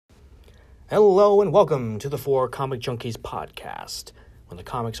Hello and welcome to the Four Comic Junkies podcast, when the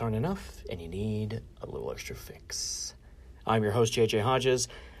comics aren't enough and you need a little extra fix. I'm your host, JJ Hodges.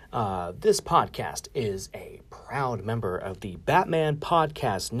 This podcast is a proud member of the Batman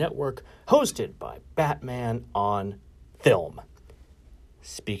Podcast Network, hosted by Batman on Film.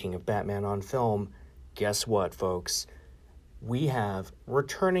 Speaking of Batman on Film, guess what, folks? We have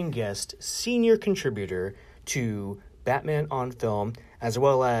returning guest, senior contributor to Batman on Film, as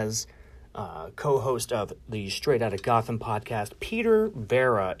well as co-host of the Straight Outta Gotham podcast, Peter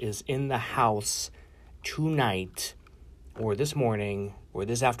Vera, is in the house tonight, or this morning, or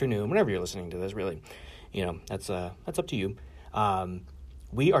this afternoon, whenever you're listening to this, really. You know, that's up to you.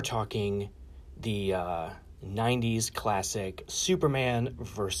 We are talking the 90s classic Superman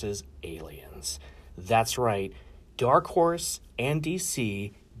versus Aliens. That's right. Dark Horse and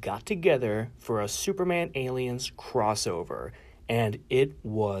DC got together for a Superman Aliens crossover, and it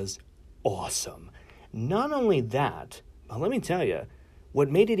was awesome. Not only that, but let me tell you, what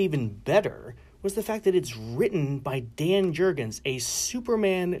made it even better was the fact that it's written by Dan Jurgens, a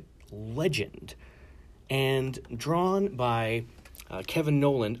Superman legend, and drawn by Kevin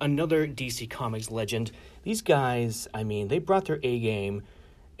Nolan, another DC Comics legend. These guys, I mean, they brought their A game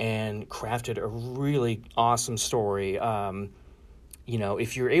and crafted a really awesome story. You know,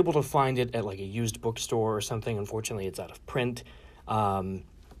 if you're able to find it at like a used bookstore or something, unfortunately it's out of print.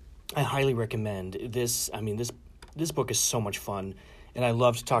 I highly recommend this. I mean, this book is so much fun, and I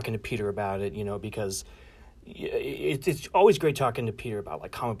loved talking to Peter about it, you know, because it's always great talking to Peter about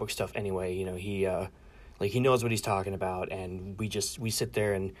like comic book stuff anyway. You know, he knows what he's talking about, and we sit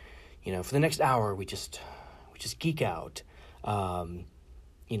there and, you know, for the next hour we just geek out.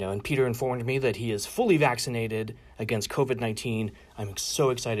 You know, and Peter informed me that he is fully vaccinated against COVID-19. I'm so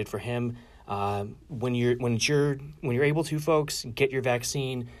excited for him. When you're able to, folks, get your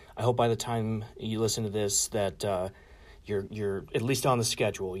vaccine. I hope by the time you listen to this that you're at least on the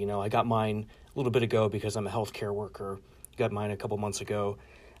schedule. You know, I got mine a little bit ago because I'm a healthcare worker. Got mine a couple months ago.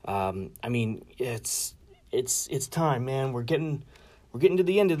 I mean, it's time, man. We're getting to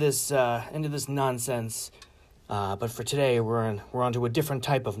the end of this nonsense. But for today, we're on to a different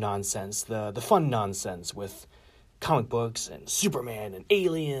type of nonsense, the fun nonsense with comic books and Superman and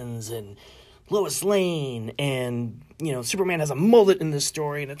aliens and Lois Lane, and, you know, Superman has a mullet in this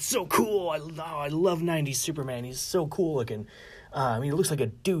story, and it's so cool. I love 90s Superman. He's so cool looking. I mean, he looks like a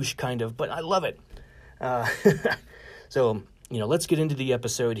douche, kind of, but I love it. So, you know, let's get into the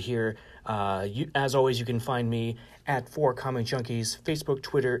episode here. As always, you can find me at 4ComicJunkies, Facebook,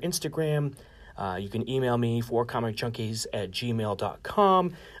 Twitter, Instagram. You can email me,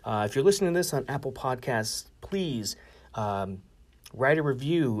 4comicjunkies@gmail.com. If you're listening to this on Apple Podcasts, please write a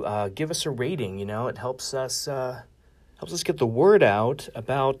review, give us a rating. You know, it helps us get the word out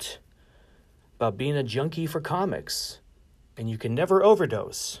about being a junkie for comics, and you can never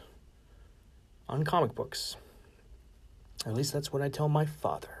overdose on comic books. At least that's what I tell my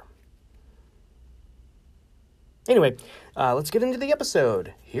father. Anyway, let's get into the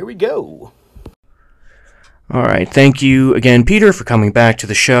episode. Here we go. All right, thank you again, Peter, for coming back to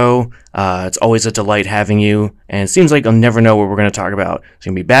the show. It's always a delight having you, and it seems like I'll never know what we're going to talk about. It's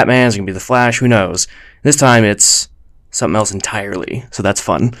going to be Batman, it's going to be The Flash, who knows? This time it's something else entirely, so that's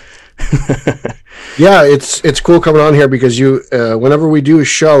fun. Yeah, it's cool coming on here because you, whenever we do a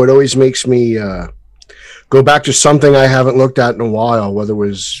show, it always makes me go back to something I haven't looked at in a while, whether it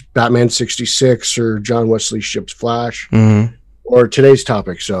was Batman 66 or John Wesley Shipp's Flash. Mm-hmm. Or today's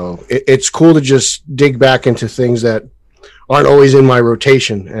topic. So it's cool to just dig back into things that aren't always in my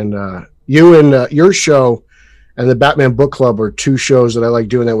rotation. And you and your show and the Batman Book Club are two shows that I like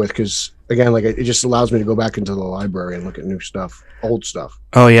doing that with, because, again, like, it just allows me to go back into the library and look at new stuff, old stuff.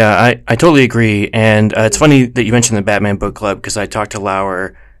 Oh, yeah, I totally agree. And it's funny that you mentioned the Batman Book Club, because I talked to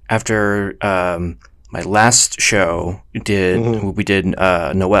Lauer after my last show we did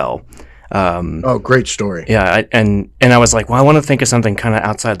Noel. Great story. Yeah, and I was like, well, I want to think of something kind of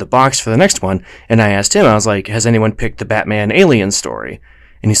outside the box for the next one. And I asked him, I was like, has anyone picked the Batman Alien story?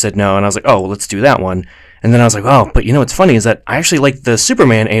 And he said no. And I was like, oh, well, let's do that one. And then I was like, oh, but you know what's funny is that I actually like the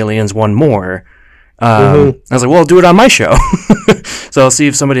Superman Aliens one more. I was like, well, I'll do it on my show. So I'll see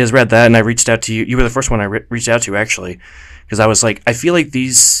if somebody has read that. And I reached out to you. You were the first one I reached out to, actually, because I was like, I feel like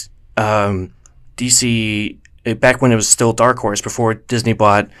these DC, back when it was still Dark Horse, before Disney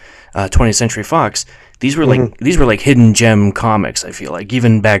bought 20th Century Fox, these were like hidden gem comics. I feel like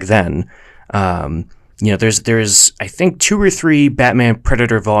even back then, you know, there's I think 2 or 3 Batman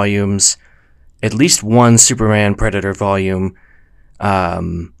Predator volumes, at least one Superman Predator volume,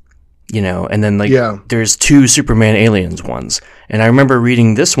 and then Yeah. there's 2 Superman Aliens ones. And I remember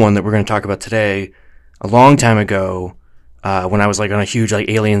reading this one that we're going to talk about today a long time ago, when I was like on a huge like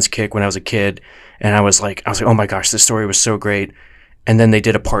Aliens kick when I was a kid, and I was like, oh my gosh, this story was so great. And then they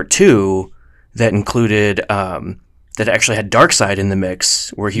did a part 2 that included that actually had Darkseid in the mix,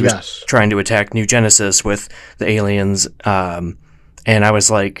 where he was trying to attack New Genesis with the aliens. And I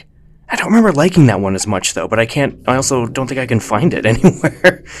was like, I don't remember liking that one as much though, but I also don't think I can find it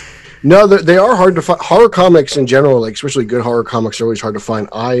anywhere. No, they are hard to find. Horror comics in general, like especially good horror comics, are always hard to find.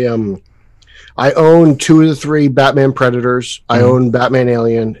 I own 2 of the 3 Batman Predators. I own Batman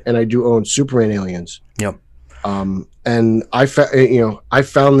Alien, and I do own Superman Aliens. Yep. And I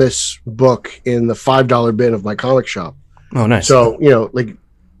found this book in the $5 bin of my comic shop. Oh, nice. So, like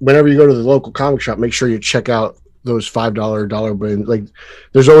whenever you go to the local comic shop, make sure you check out those $5 bin. Like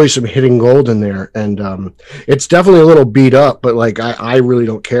there's always some hidden gold in there. And it's definitely a little beat up, but like I really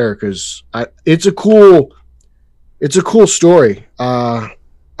don't care because it's a cool story.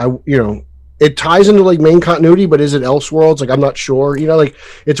 It ties into like main continuity, but is it Elseworlds? Like I'm not sure. Like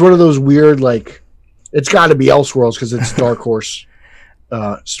it's one of those weird like it's got to be Elseworlds because it's Dark Horse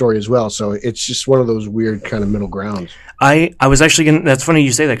story as well. So it's just one of those weird kind of middle grounds. I was actually going to, that's funny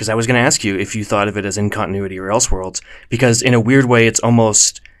you say that because I was going to ask you if you thought of it as in continuity or Elseworlds, because in a weird way it's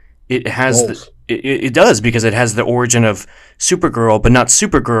almost, it has, it does, because it has the origin of Supergirl, but not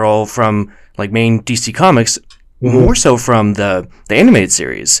Supergirl from like main DC Comics, more so from the animated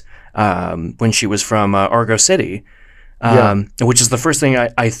series when she was from Argo City. Which is the first thing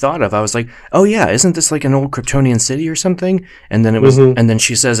I thought of. I was like, oh yeah, isn't this like an old Kryptonian city or something? And then it was, and then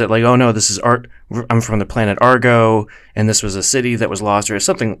she says it like, oh no, this is I'm from the planet Argo, and this was a city that was lost, or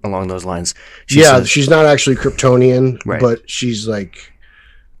something along those lines. She's not actually Kryptonian, right, but she's like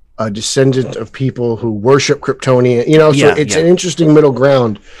a descendant of people who worship Kryptonian. So it's an interesting middle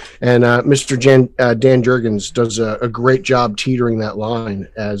ground, and Mr. Dan Jurgens does a great job teetering that line,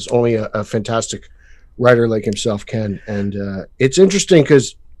 as only a fantastic writer like himself can. And it's interesting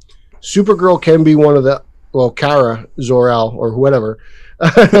because Supergirl can be one of the Kara Zor-El or whatever,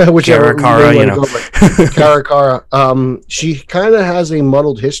 whichever Kara. She kind of has a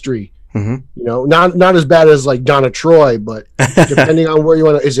muddled history. Not as bad as like Donna Troy, but depending on where you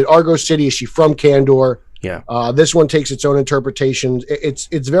want to. Is it Argo City? Is she from Kandor? Yeah. This one takes its own interpretation.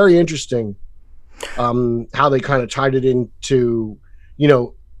 It's very interesting how they kind of tied it into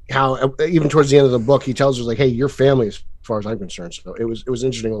how even towards the end of the book he tells her like, hey, your family as far as I'm concerned. So it was an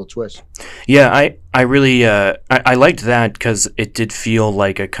interesting little twist. Yeah, I really I liked that because it did feel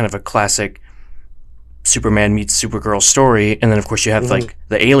like a kind of a classic Superman meets Supergirl story, and then of course you have like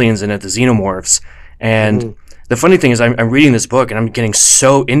the aliens in it, the xenomorphs. And the funny thing is I'm reading this book and I'm getting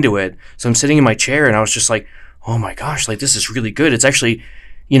so into it, so I'm sitting in my chair and I was just like, oh my gosh, like this is really good. It's actually,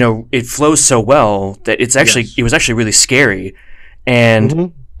 it flows so well that it's actually it was actually really scary.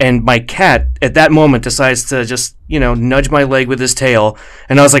 And and my cat at that moment decides to just, nudge my leg with his tail.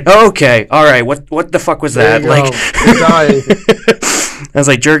 And I was like, oh, okay, all right, what the fuck was that? Like, you're dying. I was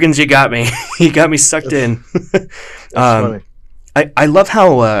like, Jurgens, you got me. You got me sucked in. Funny. I love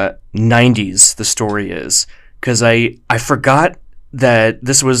how 90s the story is, because I forgot that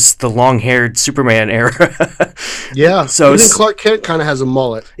this was the long-haired Superman era. Yeah. So even Clark Kent kind of has a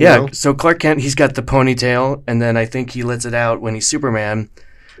mullet. Yeah. So Clark Kent, he's got the ponytail, and then I think he lets it out when he's Superman.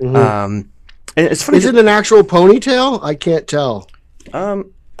 And it's funny. Is it an actual ponytail? I can't tell. Let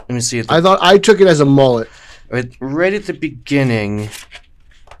me see. I thought I took it as a mullet. Right at the beginning.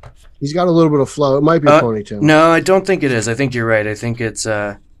 He's got a little bit of flow. It might be a ponytail. No, I don't think it is. I think you're right. I think it's.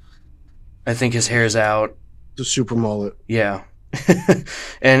 I think his hair's out. The super mullet. Yeah,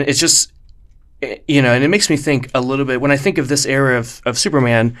 and it's just, and it makes me think a little bit when I think of this era of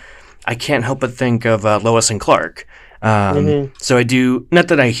Superman. I can't help but think of Lois and Clark. So I do, not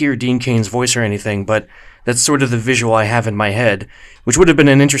that I hear Dean Cain's voice or anything, but that's sort of the visual I have in my head, which would have been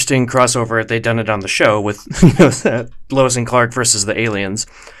an interesting crossover if they'd done it on the show with Lois and Clark versus the aliens.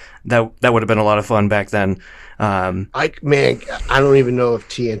 That would have been a lot of fun back then. I don't even know if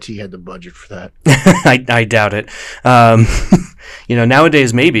TNT had the budget for that. I doubt it.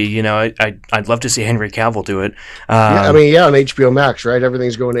 Nowadays maybe. I'd love to see Henry Cavill do it. On HBO Max, right?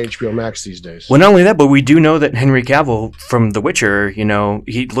 Everything's going to HBO Max these days. Well, not only that, but we do know that Henry Cavill from The Witcher,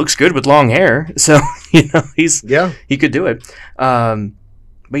 he looks good with long hair, so he could do it. But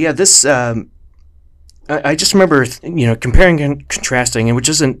yeah, this. I just remember, comparing and contrasting, and which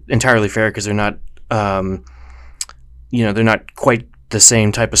isn't entirely fair because they're not. They're not quite the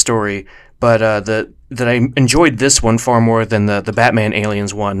same type of story, but that I enjoyed this one far more than the Batman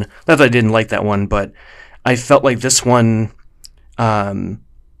Aliens one. Not that I didn't like that one, but I felt like this one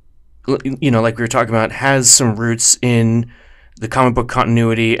like we were talking about, has some roots in the comic book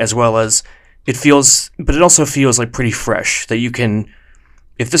continuity, as well as but it also feels like pretty fresh, that you can,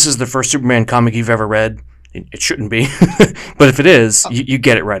 if this is the first Superman comic you've ever read, it shouldn't be, but if it is, you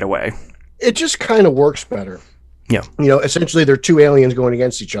get it right away. It just kind of works better. Yeah. Essentially they're two aliens going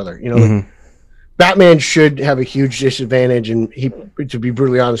against each other. Batman should have a huge disadvantage, and to be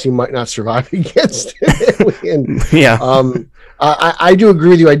brutally honest, he might not survive against it. Yeah. I do agree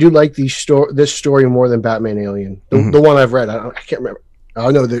with you. I do like this story more than Batman Alien. The one I've read. I can't remember.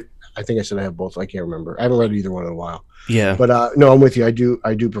 I know that. I think I said I have both. I can't remember. I haven't read either one in a while. Yeah. But no, I'm with you. I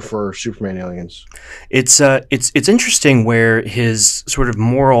do prefer Superman Aliens. It's interesting where his sort of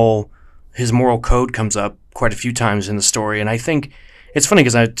moral code comes up quite a few times in the story, and I think it's funny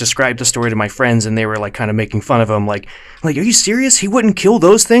because I described the story to my friends and they were like kind of making fun of him, like, are you serious? He wouldn't kill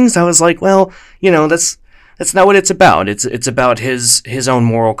those things? I was like, well, that's not what it's about. It's about his own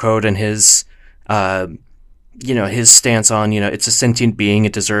moral code and his his stance on, it's a sentient being,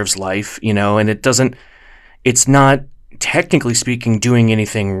 it deserves life, and it's not technically speaking doing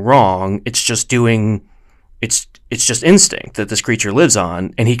anything wrong. It's just it's just instinct that this creature lives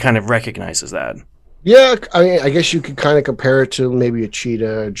on, and he kind of recognizes that. Yeah, I mean, I guess you could kind of compare it to maybe a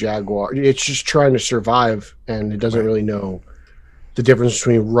cheetah, a jaguar. It's just trying to survive, and it doesn't really know the difference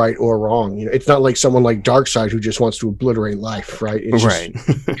between right or wrong. It's not like someone like Darkseid who just wants to obliterate life, right? It's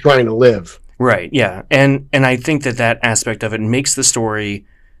just trying to live. Right, yeah. And I think that aspect of it makes the story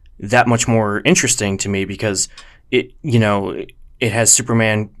that much more interesting to me, because it has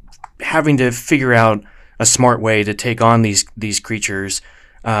Superman having to figure out a smart way to take on these creatures,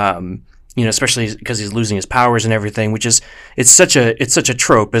 especially because he's losing his powers and everything, which is, it's such a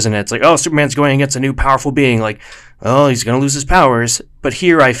trope, isn't it? It's like, oh, Superman's going against a new powerful being, like, oh, he's going to lose his powers. But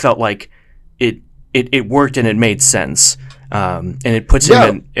here I felt like it worked and it made sense. And it puts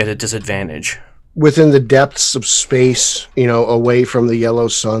him at a disadvantage. Within the depths of space, away from the yellow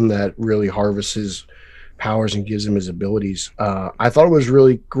sun that really harvests his powers and gives him his abilities. I thought it was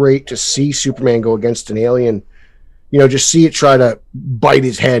really great to see Superman go against an alien, just see it try to bite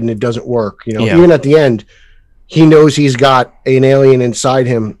his head and it doesn't work. Even at the end, he knows he's got an alien inside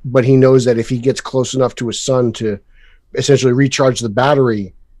him, but he knows that if he gets close enough to his son to essentially recharge the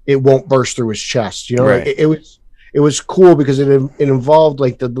battery, it won't burst through his chest. Right. It was cool because it involved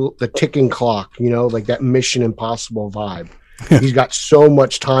like the ticking clock, like that Mission Impossible vibe. He's got so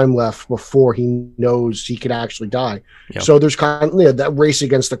much time left before he knows he could actually die. Yep. So there's kind of that race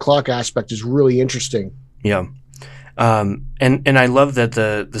against the clock aspect is really interesting. Yeah. And I love that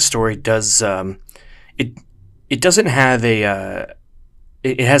the story does, it doesn't have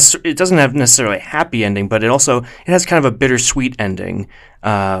it doesn't have necessarily a happy ending, but it has kind of a bittersweet ending.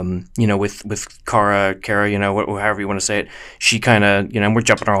 With Kara, however you want to say it, she kind of, we're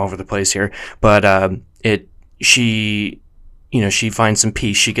jumping all over the place here, but she finds some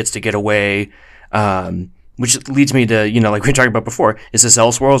peace. She gets to get away, which leads me to, like we were talking about before, is this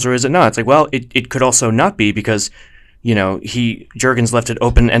Elseworlds or is it not? It's like, well, it could also not be, because Jurgens left it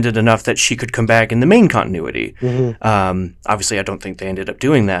open-ended enough that she could come back in the main continuity. Mm-hmm. Obviously, I don't think they ended up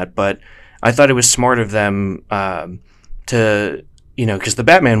doing that, but I thought it was smart of them to, because the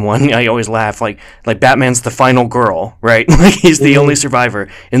Batman one, I always laugh, like Batman's the final girl, right? Like he's the only survivor.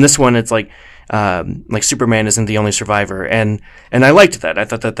 In this one, it's like Superman isn't the only survivor, and I liked that. I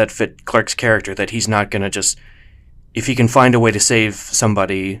thought that fit Clark's character, that he's not gonna just, if he can find a way to save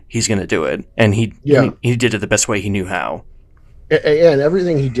somebody, he's going to do it. And he did it the best way he knew how. Yeah, and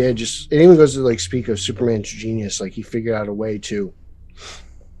everything he did, it even goes to speak of Superman's genius. Like he figured out a way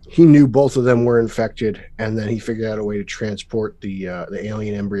he knew both of them were infected, and then he figured out a way to transport the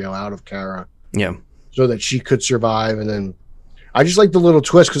alien embryo out of Kara. Yeah. So that she could survive. And then I just like the little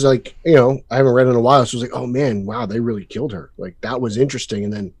twist, because I haven't read in a while. So I was like, oh man, wow, they really killed her. Like that was interesting.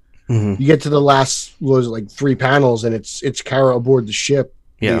 And then you get to the last 3 panels, and it's Kara aboard the ship,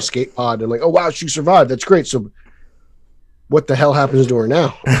 the escape pod, and like, oh wow, she survived. That's great. So, what the hell happens to her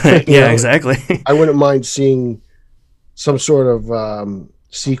now? Exactly. I wouldn't mind seeing some sort of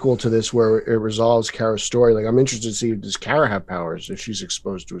sequel to this where it resolves Kara's story. Like, I'm interested to see, does Kara have powers if she's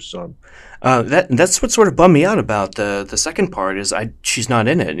exposed to his son? That's what sort of bummed me out about the second part, is she's not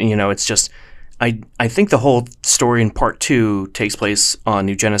in it. It's just. I think the whole story in part 2 takes place on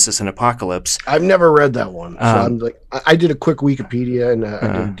New Genesis and Apocalypse. I've never read that one. So I'm like, I did a quick Wikipedia and I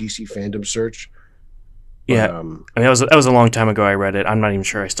did a DC fandom search. But, I mean, that was a long time ago I read it. I'm not even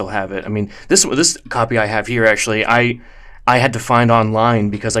sure I still have it. I mean, this copy I have here, actually, I had to find online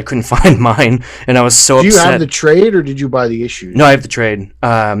because I couldn't find mine, and I was so upset. Do you have the trade, or did you buy the issue? No, I have the trade.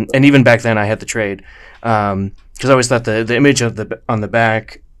 And even back then I had the trade. Because I always thought the image on the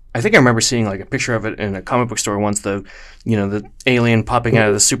back I think I remember seeing like a picture of it in a comic book store once. The alien popping out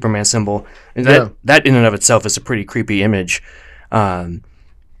of the Superman symbol, and that in and of itself is a pretty creepy image. And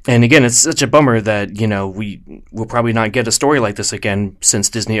again, it's such a bummer that we will probably not get a story like this again since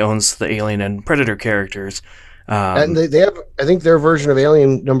Disney owns the Alien and Predator characters. And they have, I think their version of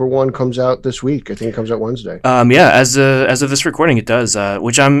Alien #1 comes out this week. I think it comes out Wednesday. Yeah, as of this recording, it does,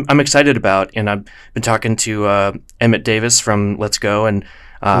 which I'm excited about. And I've been talking to Emmett Davis from Let's Go, and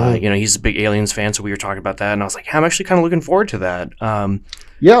he's a big Aliens fan, so we were talking about that, and I was like, I'm actually kind of looking forward to that.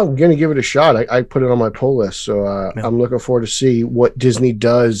 Yeah, I'm going to give it a shot. I put it on my pull list, so I'm looking forward to see what Disney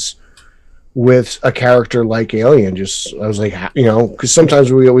does with a character like Alien. I was like, because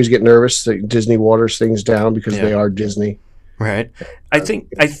sometimes we always get nervous that Disney waters things down because they are Disney. Right. I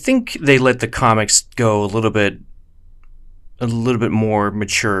think they let the comics go a little bit more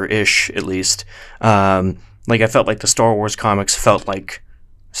mature-ish, at least. I felt like the Star Wars comics felt like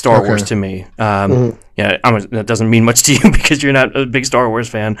Star Wars to me. Yeah, that doesn't mean much to you because you're not a big Star Wars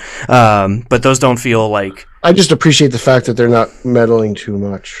fan. But those don't feel like... I just appreciate the fact that they're not meddling too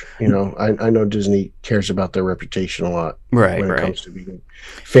much. I know Disney cares about their reputation a lot when it comes to being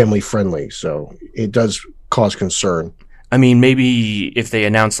family friendly. So it does cause concern. I mean, maybe if they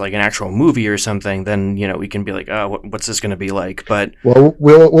announce like an actual movie or something, then we can be like, oh, what's this going to be like? But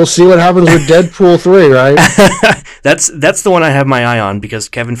we'll see what happens with Deadpool 3, right? That's the one I have my eye on because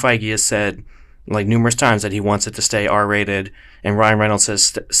Kevin Feige has said like numerous times that he wants it to stay R-rated, and Ryan Reynolds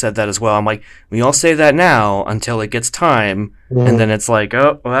has said that as well. I'm like, we all say that now until it gets time, and then it's like,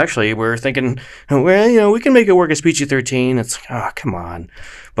 oh, well, actually, we're thinking, we can make it work as PG-13. It's like, oh, come on,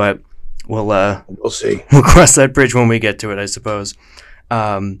 but. We'll see. We'll cross that bridge when we get to it, I suppose.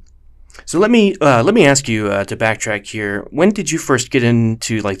 So let me ask you to backtrack here. When did you first get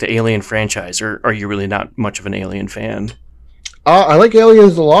into like the Alien franchise, or are you really not much of an Alien fan? I like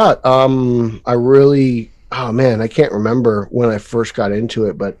Aliens a lot. I can't remember when I first got into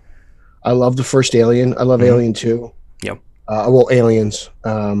it, but I love the first Alien. I love Alien 2. Yep. Aliens.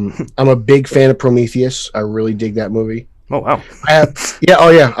 I'm a big fan of Prometheus. I really dig that movie. Oh wow!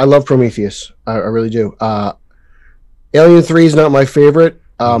 I love Prometheus. I really do. Alien 3 is not my favorite.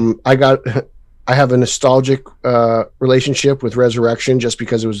 I have a nostalgic relationship with Resurrection just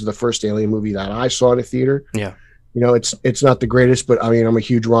because it was the first Alien movie that I saw in a theater. Yeah. It's not the greatest, but I mean, I'm a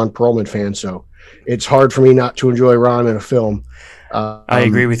huge Ron Perlman fan, so it's hard for me not to enjoy Ron in a film. I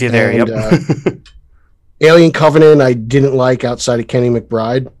agree with you there. Yep. Alien Covenant, I didn't like outside of Kenny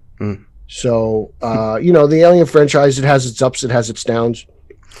McBride. So, the Alien franchise, it has its ups, it has its downs,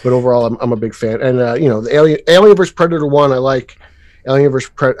 but overall, I'm a big fan. And, the Alien vs. Predator 1, I like. Alien vs.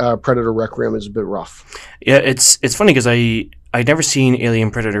 Predator Requiem is a bit rough. Yeah, it's funny because I'd never seen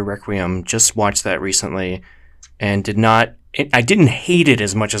Alien Predator Requiem, just watched that recently, and I didn't hate it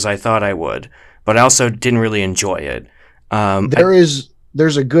as much as I thought I would, but I also didn't really enjoy it.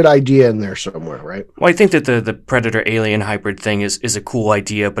 There's a good idea in there somewhere, right? Well, I think that the Predator-Alien hybrid thing is a cool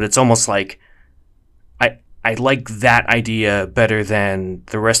idea, but it's almost like I like that idea better than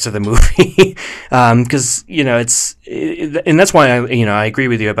the rest of the movie, because and that's why I agree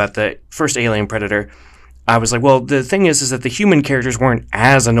with you about the first Alien Predator. I was like, well, the thing is that the human characters weren't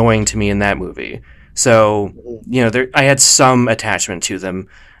as annoying to me in that movie, so I had some attachment to them.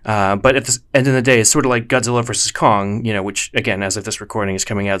 But at the end of the day, it's sort of like Godzilla vs. Kong, which, again, as of this recording is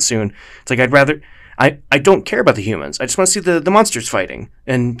coming out soon. It's like I don't care about the humans. I just want to see the monsters fighting.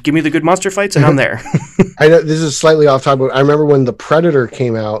 And give me the good monster fights, and I'm there. I know this is slightly off topic, but I remember when The Predator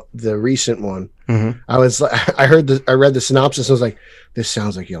came out, the recent one, I read the synopsis, and I was like, this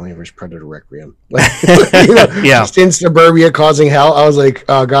sounds like Alien vs. Predator Requiem. Just in suburbia causing hell. I was like,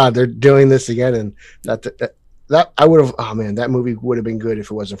 oh, God, they're doing this again. And that I would have. Oh man, that movie would have been good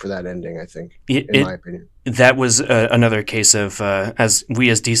if it wasn't for that ending. I think, in my opinion, that was another case of as we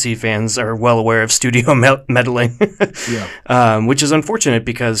as DC fans are well aware of studio meddling. Which is unfortunate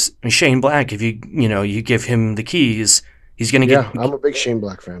because Shane Black, if you give him the keys, he's going to get. Yeah, I'm a big Shane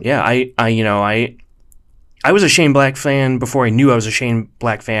Black fan. Yeah, I was a Shane Black fan before I knew I was a Shane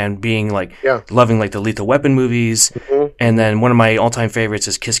Black fan, being loving like the Lethal Weapon movies, and then one of my all-time favorites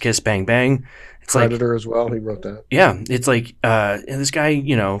is Kiss Kiss Bang Bang. It's Predator as well. He wrote that. Yeah, it's like this guy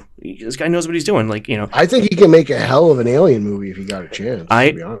knows what he's doing. I think he can make a hell of an Alien movie if he got a chance.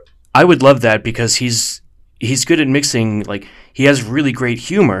 To be honest. I would love that because he's good at mixing. Like, he has really great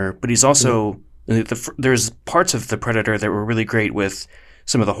humor, but he's also there's parts of the Predator that were really great with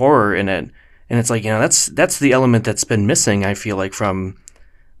some of the horror in it, and it's like that's the element that's been missing. I feel like from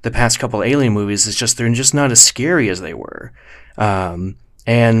the past couple Alien movies. It's just they're just not as scary as they were.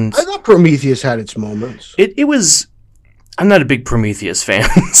 And I thought Prometheus had its moments. It was I'm not a big Prometheus fan.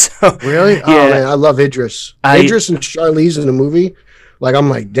 So Really? yeah, Oh man, I love Idris. Idris and Charlize in the movie. Like I'm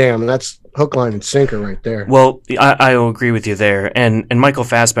like, damn, that's hook, line, and sinker right there. well, I will agree with you there. And Michael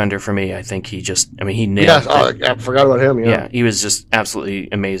Fassbender, for me, I think he nailed it. I forgot about him. Yeah, he was just absolutely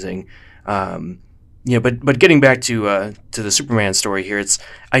amazing. But getting back to the Superman story here,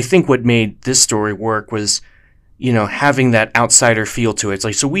 I think what made this story work was, having that outsider feel to it. It's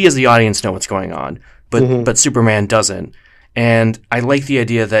like, so we as the audience know what's going on, but Superman doesn't. And I like the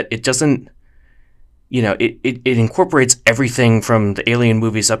idea that it doesn't, it incorporates everything from the Alien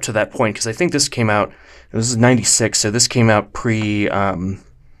movies up to that point. Because I think this is 96, so this came out pre Alien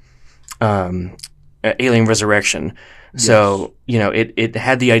Resurrection. Yes. So, it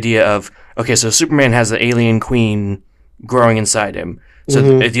had the idea of, okay, so Superman has the alien queen growing inside him.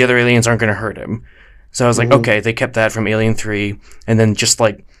 So the other aliens aren't going to hurt him. So I was like, okay, they kept that from Alien 3. And then just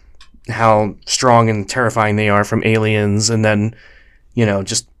like how strong and terrifying they are from Aliens. And then,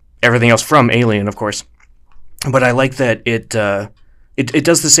 just everything else from Alien, of course. But I like that it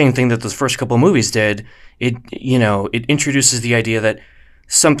does the same thing that the first couple of movies did. It introduces the idea that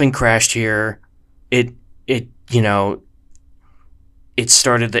something crashed here. It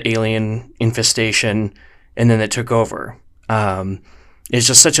started the alien infestation, and then it took over. It's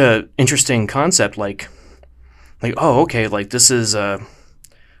just such a interesting concept. Like, oh, okay, like this is a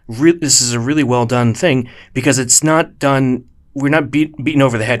really well done thing, because it's not done. We're not beaten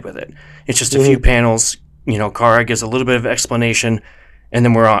over the head with it. It's just a few panels. Kara gives a little bit of explanation, and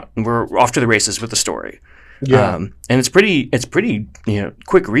then we're off to the races with the story. Yeah, and it's pretty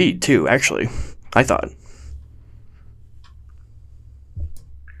quick read too. Actually, I thought.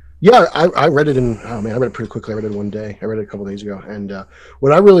 Yeah, I read it I read it pretty quickly. I read it one day. I read it a couple days ago. And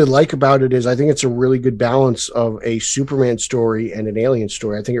what I really like about it is I think it's a really good balance of a Superman story and an alien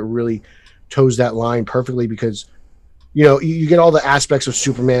story. I think it really toes that line perfectly because, you get all the aspects of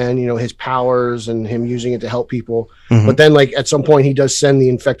Superman, his powers and him using it to help people. But then, like, at some point, he does send the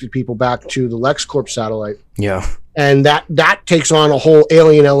infected people back to the LexCorp satellite. Yeah. And that takes on a whole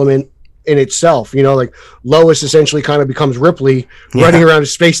alien element in itself, like Lois essentially kind of becomes Ripley running around a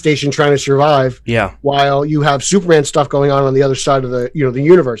space station trying to survive. Yeah. While you have Superman stuff going on the other side of the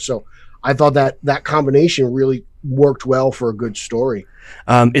universe. So I thought that combination really worked well for a good story.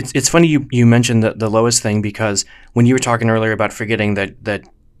 It's funny you mentioned the Lois thing, because when you were talking earlier about forgetting that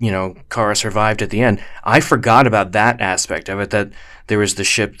Kara survived at the end, I forgot about that aspect of it, that there was the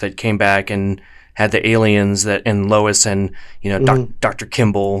ship that came back and had the aliens and Lois and Dr.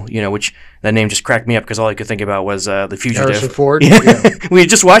 Kimball, which that name just cracked me up because all I could think about was The Fugitive. Harrison Ford. Yeah. We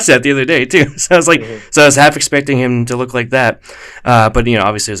just watched that the other day too, so I was like, so I was half expecting him to look like that, but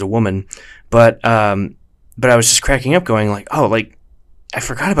obviously as a woman, but I was just cracking up, going like, oh, like I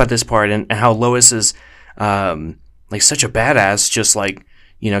forgot about this part and how Lois is like such a badass, just like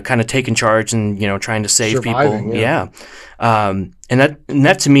kind of taking charge and trying to save surviving, people. Yeah. And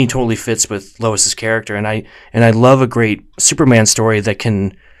that to me totally fits with Lois's character, and I love a great Superman story that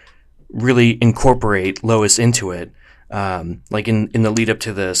can really incorporate Lois into it. Like in the lead up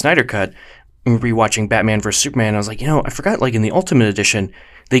to the Snyder Cut, rewatching Batman vs Superman, I was like, I forgot, like in the Ultimate Edition,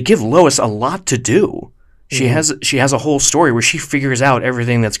 they give Lois a lot to do. She has a whole story where she figures out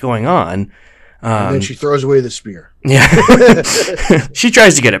everything that's going on. And then she throws away the spear. Yeah. She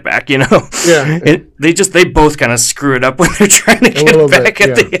tries to get it back, Yeah. They both kind of screw it up when they're trying to get it back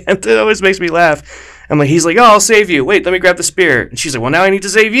at the end. It always makes me laugh. I'm like, he's like, oh, I'll save you. Wait, let me grab the spear. And she's like, well, now I need to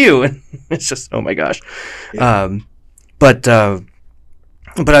save you. And it's just, oh my gosh. Yeah. But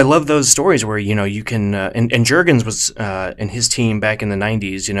I love those stories where, you can, and Jurgens was, and his team back in the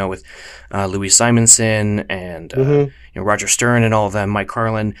 90s, with Louis Simonson and Roger Stern and all of them, Mike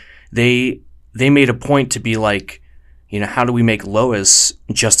Carlin, they made a point to be like, how do we make Lois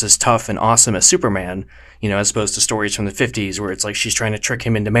just as tough and awesome as Superman, as opposed to stories from the 50s where it's like she's trying to trick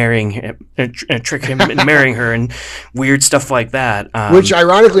him into marrying her and weird stuff like that. Which,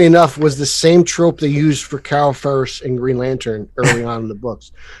 ironically enough, was the same trope they used for Carol Ferris in Green Lantern early on in the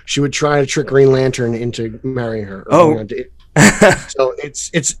books. She would try to trick Green Lantern into marrying her. So it's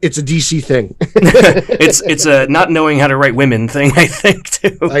a DC thing. it's a not knowing how to write women thing, I think,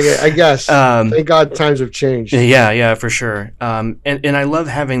 too. I guess. Thank God times have changed. Yeah, for sure. And I love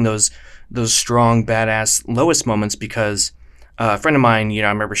having those strong, badass Lois moments, because a friend of mine, I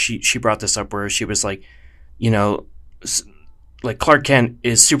remember she brought this up where she was like, like Clark Kent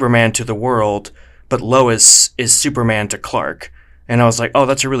is Superman to the world, but Lois is Superman to Clark. And I was like, oh,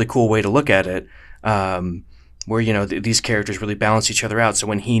 that's a really cool way to look at it. Where, these characters really balance each other out. So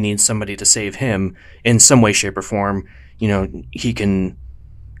when he needs somebody to save him in some way, shape, or form, he can,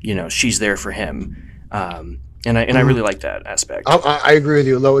 she's there for him. And I really like that aspect. I agree with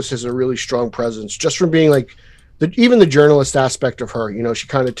you. Lois has a really strong presence, just from being like even the journalist aspect of her. You know, she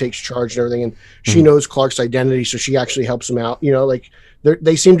kind of takes charge and everything, and she knows Clark's identity, so she actually helps him out. You know, like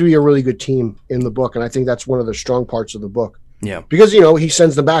they seem to be a really good team in the book, and I think that's one of the strong parts of the book. Yeah, because he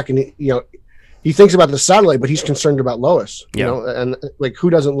sends them back, and he thinks about the satellite, but he's concerned about Lois. You know, and like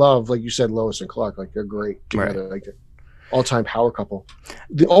who doesn't love, like you said, Lois and Clark? Like they're great together. Right. Like they're all-time power couple.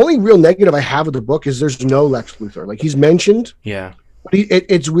 The only real negative I have of the book is there's no Lex Luthor. Like he's mentioned. Yeah. But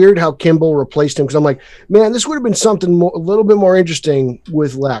it's weird how Kimball replaced him, because I'm like, man, this would have been something a little bit more interesting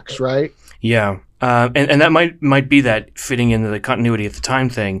with Lex, right? Yeah. And that might be that fitting into the continuity at the time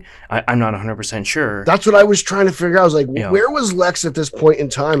thing. I'm not 100% sure. That's what I was trying to figure out. I was like, where was Lex at this point in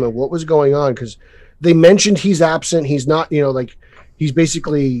time, and what was going on? Because they mentioned he's absent. He's not, like he's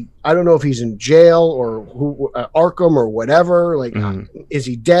basically, I don't know if he's in jail or Arkham or whatever. Like, is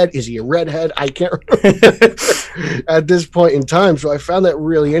he dead? Is he a redhead? I can't remember at this point in time. So I found that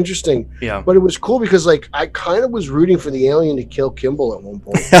really interesting. Yeah. But it was cool because, like, I kind of was rooting for the alien to kill Kimball at one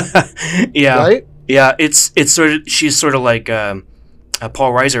point. Yeah. Right? Yeah. She's sort of like Paul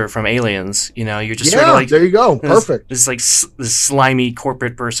Reiser from Aliens. You're just sort of like, there you go. Perfect. This like this slimy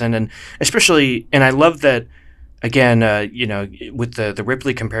corporate person. And especially, and I love that. Again, with the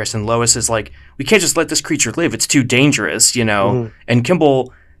Ripley comparison, Lois is like, we can't just let this creature live. It's too dangerous, And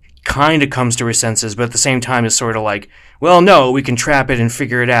Kimball kind of comes to her senses, but at the same time is sort of like, well, no, we can trap it and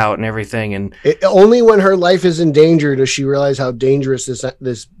figure it out and everything. And only when her life is in danger does she realize how dangerous this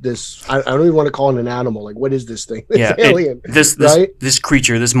I don't even want to call it an animal. Like, what is this thing? This alien. This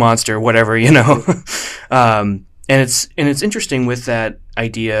creature, this monster, whatever, And it's interesting with that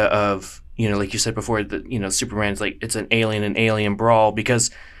idea of, like you said before, that Superman's like, it's an alien brawl,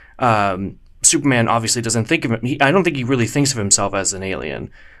 because Superman obviously doesn't think of him. I don't think he really thinks of himself as an alien.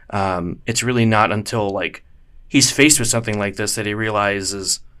 It's really not until like he's faced with something like this that he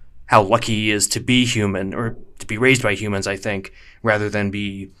realizes how lucky he is to be human, or to be raised by humans, I think, rather than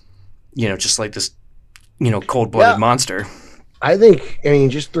be, just like this, cold-blooded monster. I think,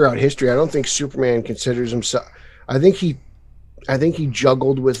 just throughout history, I don't think Superman considers himself. I think he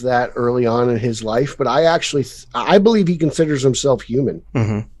juggled with that early on in his life, but I believe he considers himself human.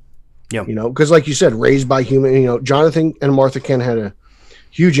 Mm-hmm. Yeah. Because like you said, raised by human, Jonathan and Martha Kent had a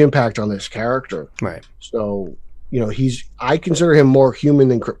huge impact on this character. Right. So, I consider him more human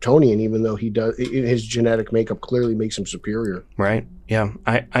than Kryptonian, even though his genetic makeup clearly makes him superior. Right. Yeah.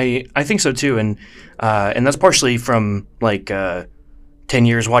 I think so too. And that's partially from like, 10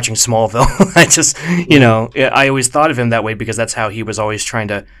 years watching Smallville. I just, I always thought of him that way, because that's how he was always trying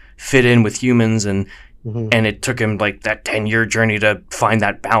to fit in with humans, and it took him like that 10-year journey to find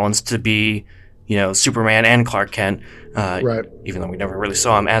that balance to be, Superman and Clark Kent. Right. Even though we never really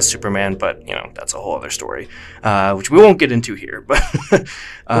saw him as Superman, but that's a whole other story, which we won't get into here. But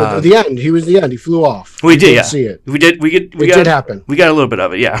the end, he was the end. He flew off. We did see it. We did. It did happen. We got a little bit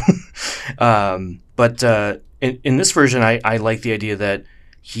of it, yeah. But in this version, I like the idea that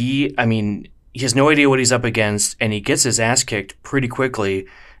he has no idea what he's up against, and he gets his ass kicked pretty quickly,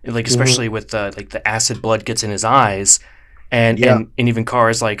 like especially with the acid blood gets in his eyes, and even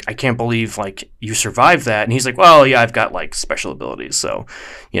Kara's like, I can't believe like you survived that, and he's like, well, yeah, I've got like special abilities, so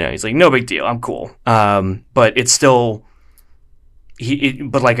he's like, no big deal, I'm cool. But it's still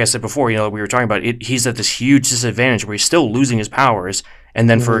but like I said before, we were talking about it, he's at this huge disadvantage where he's still losing his powers, and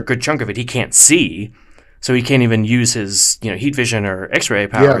then for a good chunk of it, he can't see. So he can't even use his, heat vision or X-ray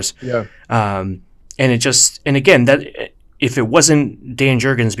powers. Yeah. And again, that if it wasn't Dan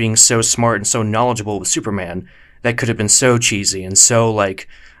Jurgens being so smart and so knowledgeable with Superman, that could have been so cheesy and so like,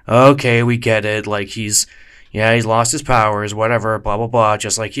 okay, we get it. Like he's lost his powers, whatever, blah blah blah,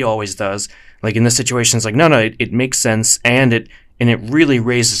 just like he always does. Like in this situation, it's like no, it makes sense, and it really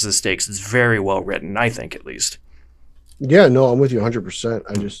raises the stakes. It's very well written, I think, at least. Yeah, no, I'm with you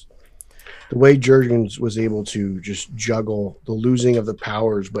 100%. The way Jurgens was able to just juggle the losing of the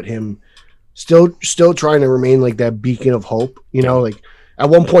powers, but him still trying to remain like that beacon of hope. Like at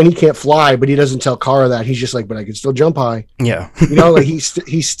one point he can't fly, but he doesn't tell Kara that. He's just like, but I can still jump high. Yeah. Like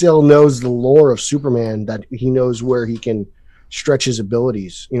he still knows the lore of Superman, that he knows where he can stretch his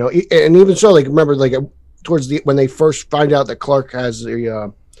abilities. And even so, like remember, like towards when they first find out that Clark has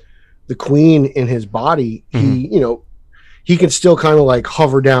the Queen in his body, he can still kind of like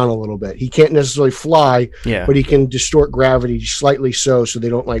hover down a little bit. He can't necessarily fly, but he can distort gravity slightly so they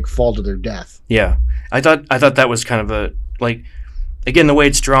don't like fall to their death. Yeah. I thought that was kind of a, like, again, the way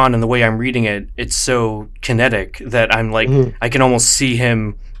it's drawn and the way I'm reading it, it's so kinetic that I'm like, I can almost see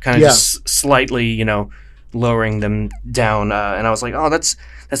him kind of just slightly, lowering them down, and I was like, oh, that's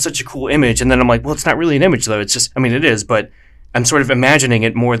such a cool image. And then I'm like, well, it's not really an image though. It's just, I mean, it is, but I'm sort of imagining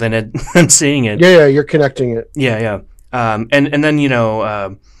it more than than seeing it. Yeah, you're connecting it. Yeah. And then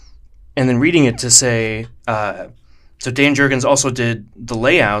and then reading it to say, so Dan Jurgens also did the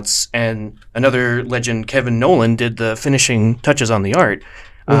layouts, and another legend, Kevin Nolan, did the finishing touches on the art.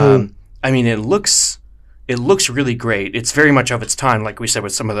 Mm-hmm. I mean, it looks really great. It's very much of its time, like we said,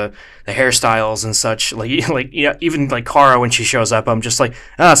 with some of the hairstyles and such. Like yeah, even like Kara when she shows up, I'm just like,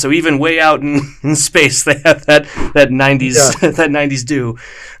 so even way out in space, they have that 90s that 90s do.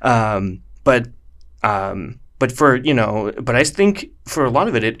 But for but I think for a lot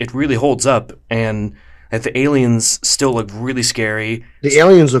of it really holds up, and that the aliens still look really scary. The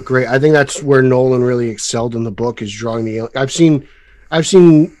aliens look great. I think that's where Nolan really excelled in the book, is drawing the. I've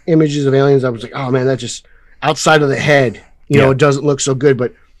seen images of aliens. I was like, oh man, that just outside of the head, it doesn't look so good.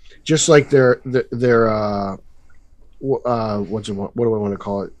 But just like their what do I want to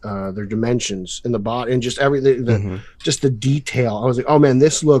call it? Their dimensions in the body and just everything, just the detail. I was like, oh man,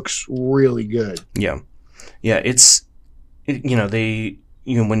 this looks really good. Yeah, they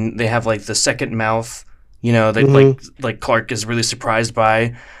when they have like the second mouth, that like Clark is really surprised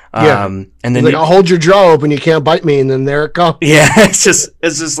by. And then like, I'll hold your jaw open, you can't bite me, and then there it comes. Yeah, it's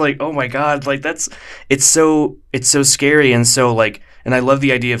just like, oh my god, like it's so scary, and so like, and I love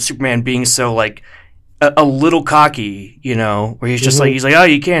the idea of Superman being so like a little cocky, where he's just like, he's like, oh,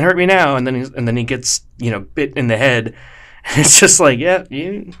 you can't hurt me now, and then he gets bit in the head. It's just like, yeah,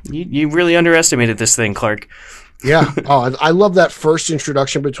 you really underestimated this thing, Clark. Yeah. Oh, I love that first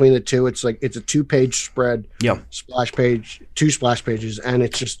introduction between the two. It's like, it's a 2-page spread. Yeah. Splash page, 2 splash pages, and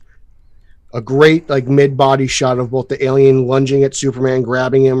it's just a great like mid-body shot of both the alien lunging at Superman,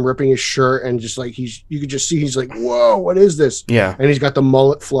 grabbing him, ripping his shirt, and just like you could just see he's like, whoa, what is this? Yeah. And he's got the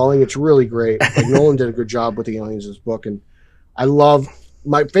mullet flowing. It's really great. Like Nolan did a good job with the aliens in this book, and I love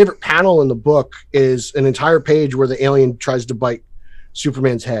my favorite panel in the book is an entire page where the alien tries to bite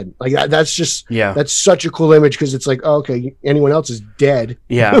Superman's head. Like that's just, that's such a cool image, because it's like, oh, okay, anyone else is dead.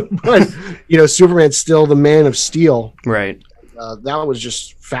 Yeah. But Superman's still the Man of Steel. Right. That was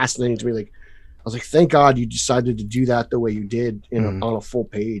just fascinating to me. Like, I was like, thank God you decided to do that the way you did on a full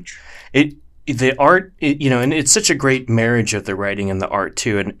page. The art, and it's such a great marriage of the writing and the art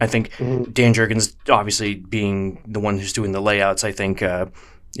too. And I think Dan Jurgens, obviously being the one who's doing the layouts, I think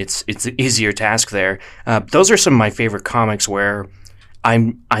it's an easier task there. Those are some of my favorite comics where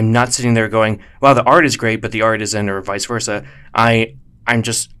I'm not sitting there going, wow, the art is great, but the art isn't, or vice versa. I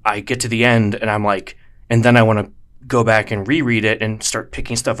get to the end and I'm like, and then I want to go back and reread it and start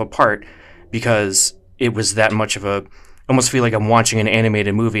picking stuff apart, because it was that much of a, almost feel like I'm watching an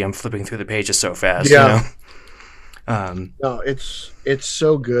animated movie. I'm flipping through the pages so fast. Yeah. No, it's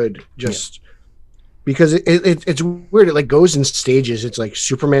so good. Just because it's weird. It like goes in stages. It's like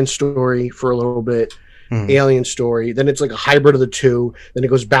Superman story for a little bit, Alien story. Then it's like a hybrid of the two. Then it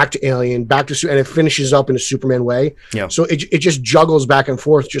goes back to Alien, back to and it finishes up in a Superman way. Yeah. So it just juggles back and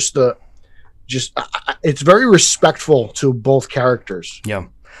forth. It's very respectful to both characters. Yeah.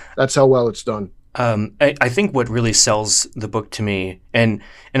 That's how well it's done. I think what really sells the book to me, and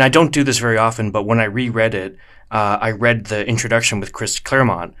I don't do this very often, but when I reread it, I read the introduction with Chris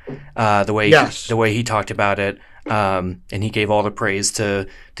Claremont, the way he talked about it, and he gave all the praise to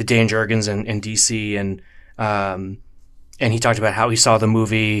Dan Jurgens and DC, and he talked about how he saw the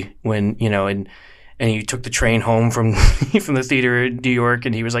movie when and he took the train home from the theater in New York,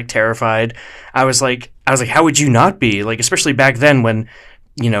 and he was like terrified. I was like, how would you not be? Like, especially back then when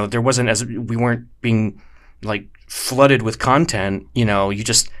there wasn't, as we weren't being like flooded with content, you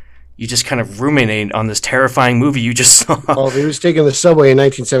just kind of ruminate on this terrifying movie you just saw. Well, if he was taking the subway in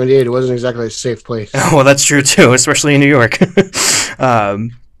 1978, it wasn't exactly a safe place. Well, that's true too, especially in New York.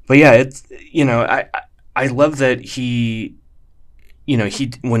 But yeah, it's, I love that he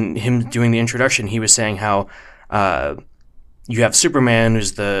when him doing the introduction, he was saying how you have Superman,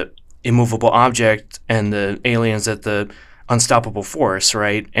 who's the immovable object, and the aliens at the unstoppable force,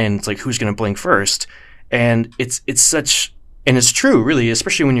 right? And it's like, who's going to blink first? And it's such, and it's true, really,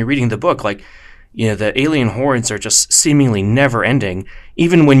 especially when you're reading the book. Like, the alien hordes are just seemingly never ending.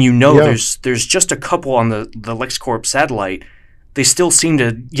 Even when there's just a couple on the LexCorp satellite, they still seem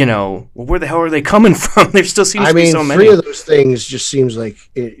to, well, where the hell are they coming from? There still seems to be so many. 3 of those things just seems like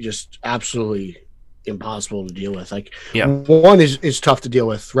it just absolutely impossible to deal with. Like, one is tough to deal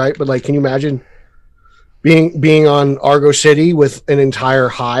with, right? But like, can you imagine being on Argo City with an entire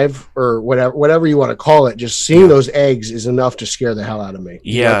hive or whatever you want to call it? Just seeing those eggs is enough to scare the hell out of me.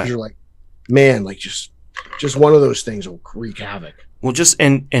 Yeah. 'Cause you're like, man, like just one of those things will wreak havoc. Well, just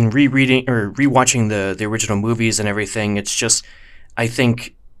and rereading or rewatching the original movies and everything, it's just, I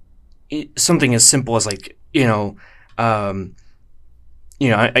think, something as simple as like, when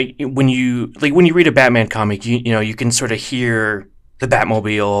you read a Batman comic, you can sort of hear the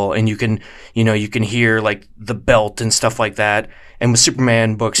Batmobile, and you can hear like the belt and stuff like that. And with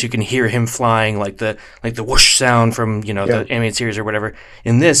Superman books, you can hear him flying, like the whoosh sound from the animated series or whatever.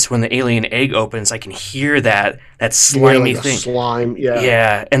 In this, when the alien egg opens, I can hear that slimy thing, slime,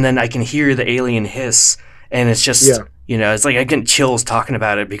 yeah, and then I can hear the alien hiss, and it's just it's like I get chills talking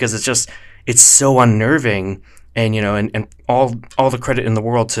about it because it's so unnerving, and and all the credit in the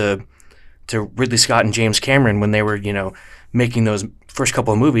world to Ridley Scott and James Cameron when they were making those first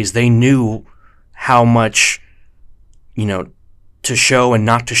couple of movies. They knew how much to show and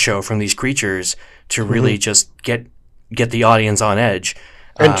not to show from these creatures to really just get the audience on edge.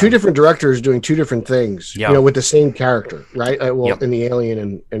 And two different directors doing two different things, with the same character, right? In the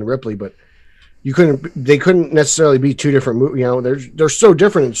Alien and Ripley, but they couldn't necessarily be two different movies. They're so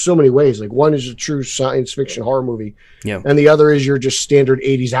different in so many ways. Like one is a true science fiction horror movie, and the other is your just standard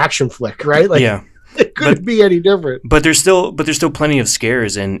 80s action flick, right? Like, it couldn't be any different. But there's still plenty of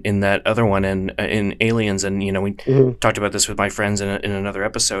scares in that other one and in Aliens, and we talked about this with my friends in another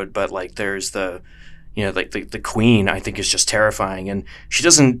episode. But like there's the the Queen, I think, is just terrifying, and she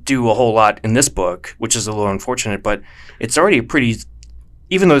doesn't do a whole lot in this book, which is a little unfortunate. But it's already a pretty,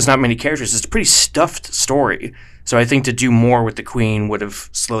 even though there's not many characters, it's a pretty stuffed story. So I think to do more with the Queen would have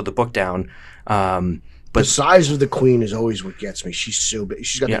slowed the book down. But the size of the Queen is always what gets me. She's so big.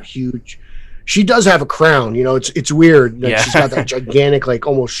 She's got that huge. She does have a crown, it's weird. Like she's got that gigantic, like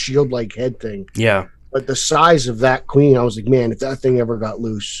almost shield-like head thing. Yeah. But the size of that Queen, I was like, man, if that thing ever got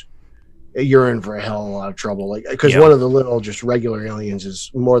loose, you're in for a hell of a lot of trouble. Like, because one of the little just regular aliens is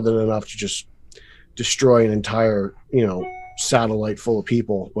more than enough to just destroy an entire, satellite full of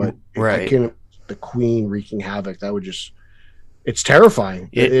people. But the Queen wreaking havoc, that would just, it's terrifying.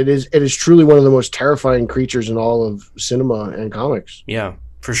 It is truly one of the most terrifying creatures in all of cinema and comics. Yeah,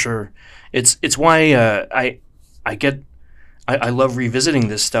 for sure. It's why I love revisiting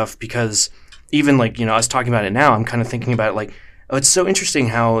this stuff, because even like us talking about it now, I'm kind of thinking about it like, oh, it's so interesting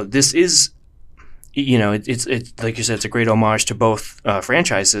how this is, it's like you said, it's a great homage to both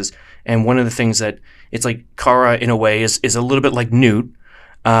franchises. And one of the things that it's like Kara in a way is a little bit like Newt,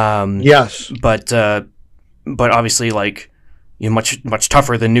 yes, but obviously like much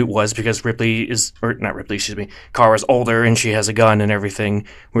tougher than Newt was, because Kara's older and she has a gun and everything.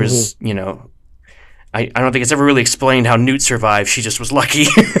 Whereas, I don't think it's ever really explained how Newt survived. She just was lucky.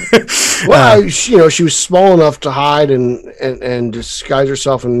 Well, she was small enough to hide and disguise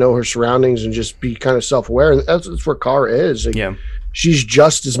herself and know her surroundings and just be kind of self-aware. And that's where Kara is. Like, she's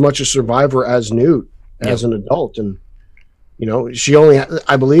just as much a survivor as Newt as an adult. And, she only,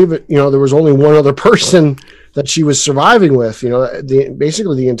 I believe, there was only one other person that she was surviving with.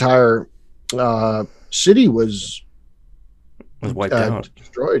 Basically the entire city was wiped out,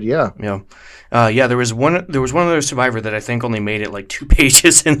 destroyed. Yeah. There was one other survivor that I think only made it like 2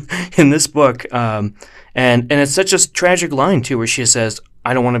 pages in this book, and it's such a tragic line too, where she says,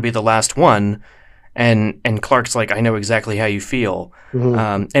 "I don't want to be the last one," and Clark's like, "I know exactly how you feel,"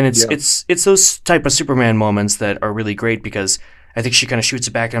 and it's those type of Superman moments that are really great, because I think she kind of shoots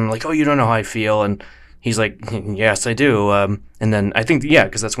it back, and I'm like, "Oh, you don't know how I feel," and he's like, "Yes, I do." And then I think,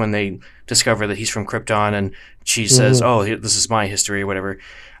 because that's when they discover that he's from Krypton, and she says, "Oh, this is my history," or whatever.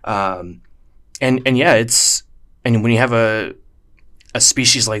 And when you have a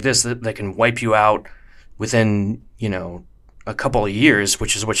species like this that can wipe you out within a couple of years,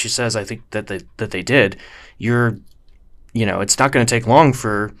 which is what she says, I think that they did, it's not going to take long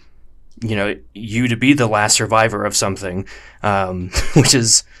for you to be the last survivor of something, which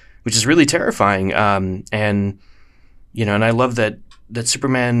is really terrifying. And I love that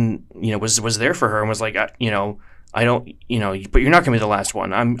Superman was there for her and was like, I don't, but you're not going to be the last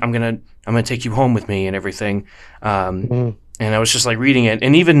one. I'm going to take you home with me and everything. And I was just like reading it.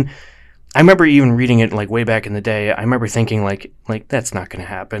 And even, I remember even reading it like way back in the day. I remember thinking like that's not going to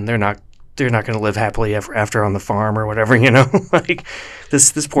happen. They're not going to live happily ever after on the farm or whatever, like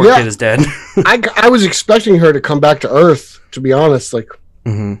this poor kid is dead. I was expecting her to come back to Earth, to be honest. Like,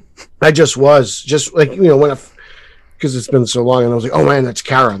 I just like, because it's been so long, and I was like, oh man, that's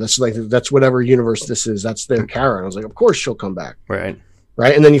Kara. That's whatever universe this is. That's their Kara. And I was like, of course she'll come back. Right.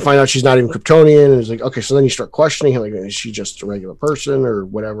 And then you find out she's not even Kryptonian, and it's like, okay, so then you start questioning, like, is she just a regular person or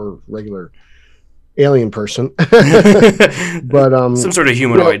whatever, regular alien person? But some sort of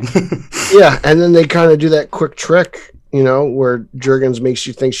humanoid. And then they kind of do that quick trick, where Jurgens makes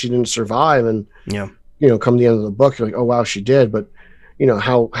you think she didn't survive, and come the end of the book, you're like, oh wow, she did. But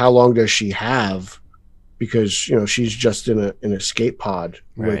how long does she have? Because she's just in an escape pod,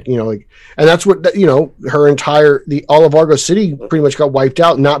 Right. and that's what her entire all of Argo City pretty much got wiped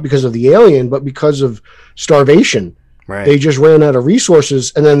out, not because of the alien, but because of starvation. Right. They just ran out of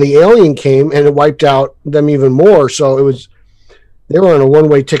resources, and then the alien came and it wiped out them even more. So they were on a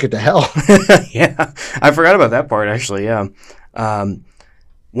one-way ticket to hell. Yeah, I forgot about that part actually. Yeah.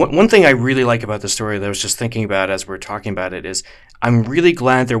 One thing I really like about the story that I was just thinking about as we're talking about it is I'm really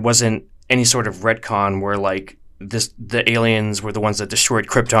glad there wasn't any sort of retcon where like the aliens were the ones that destroyed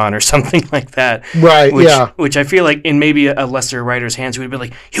Krypton or something like that. Right. Which I feel like in maybe a lesser writer's hands would have been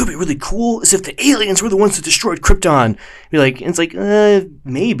like, it would be really cool as if the aliens were the ones that destroyed Krypton. It's like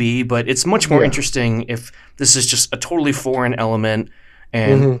maybe, but it's much more interesting if this is just a totally foreign element,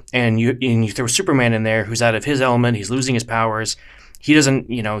 and you throw Superman in there who's out of his element, he's losing his powers, he doesn't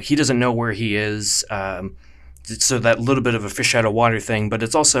know where he is. So that little bit of a fish out of water thing, but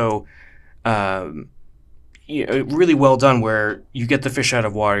it's also really well done where you get the fish out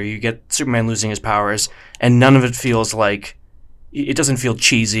of water, you get Superman losing his powers, and none of it feels like, it doesn't feel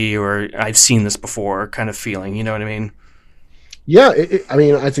cheesy or I've seen this before kind of feeling, you know what I mean? Yeah,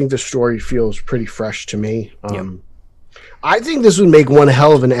 I think the story feels pretty fresh to me. I think this would make one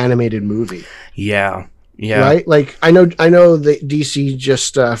hell of an animated movie. Yeah. Right? Like I know that DC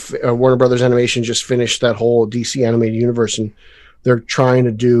just Warner Brothers Animation just finished that whole DC animated universe, and they're trying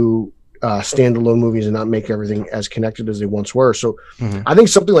to do standalone movies and not make everything as connected as they once were. So I think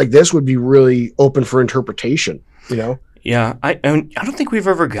something like this would be really open for interpretation, Yeah, I don't think we've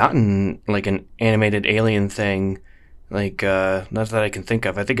ever gotten like an animated alien thing, like not that I can think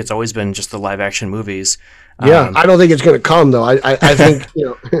of. I think it's always been just the live action movies. Yeah, I don't think it's going to come though. I think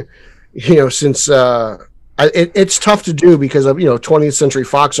since it's tough to do because of 20th Century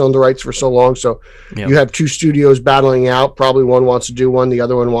Fox owned the rights for so long. So you have two studios battling out. Probably one wants to do one, the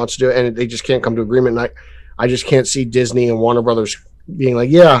other one wants to do it, and they just can't come to agreement. And I just can't see Disney and Warner Brothers being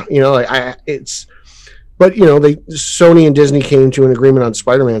like, But Sony and Disney came to an agreement on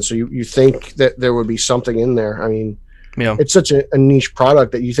Spider-Man, so you think that there would be something in there. I mean, it's such a niche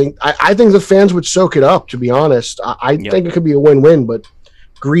product that you think I think the fans would soak it up. To be honest, I think it could be a win-win, but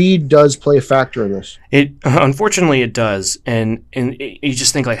greed does play a factor in this. It unfortunately it does, and you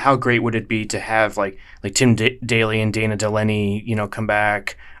just think like how great would it be to have like Tim Daly and Dana Delaney come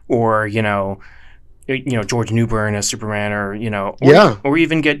back, or George Newbern as Superman, or or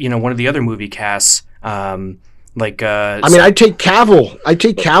even get one of the other movie casts. I'd take Cavill. To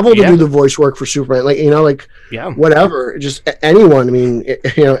do the voice work for Superman. Whatever. Just anyone. I mean,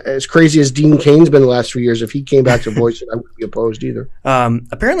 as crazy as Dean Cain's been the last few years, if he came back to voice it, I wouldn't be opposed either.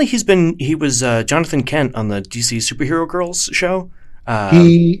 Apparently he was Jonathan Kent on the DC Superhero Girls show.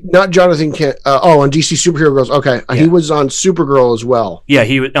 Not Jonathan Kent. On DC Superhero Girls. Okay, he was on Supergirl as well. Yeah,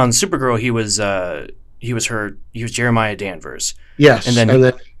 he was on Supergirl. He was Jeremiah Danvers. Yes, and then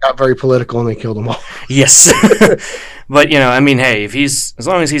he got very political and they killed him off. Yes, but hey, if as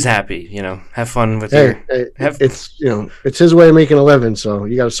long as he's happy, have fun with it's his way of making a living, so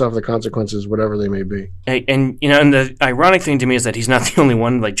you got to suffer the consequences, whatever they may be. And the ironic thing to me is that he's not the only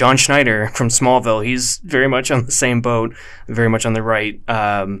one. Like John Schneider from Smallville, he's very much on the same boat, very much on the right.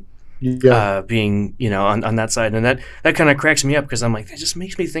 Being on that side, and that kind of cracks me up because I'm like, it just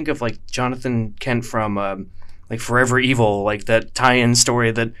makes me think of like Jonathan Kent from like Forever Evil, like that tie-in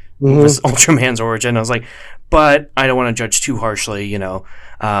story that was Ultraman's origin. I was like, but I don't want to judge too harshly. People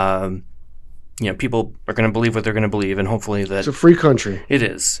are going to believe what they're going to believe, and hopefully that it's a free country. It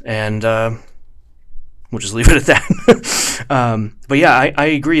is, and we'll just leave it at that. But yeah, I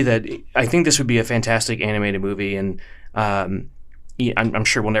agree that I think this would be a fantastic animated movie, and I'm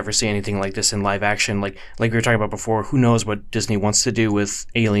sure we'll never see anything like this in live action. Like we were talking about before, who knows what Disney wants to do with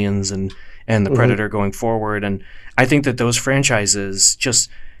Aliens and the Predator going forward. And I think that those franchises as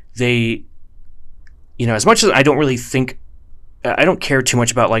much as I don't really think, I don't care too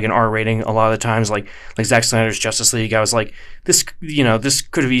much about like an R rating a lot of the times, like Zack Snyder's Justice League. I was like, this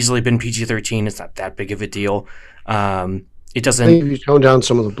could have easily been PG-13. It's not that big of a deal. It doesn't. I think if you tone down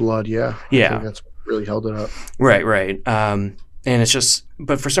some of the blood, yeah, I think that's what really held it up. Right. And it's just,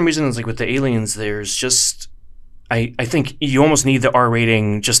 but for some reason, it's like with the Aliens, there's just, I think you almost need the R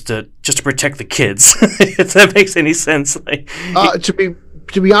rating just to protect the kids, if that makes any sense. Like,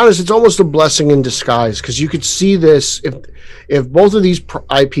 to be honest, it's almost a blessing in disguise because you could see this if both of these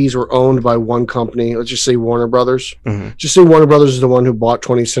IPs were owned by one company. Let's just say Warner Brothers. Just say Warner Brothers is the one who bought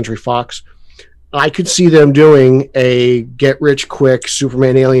 20th Century Fox. I could see them doing a get rich quick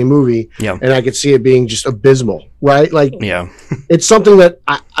Superman alien movie, Yeah. and I could see it being just abysmal, right? Like, Yeah. it's something that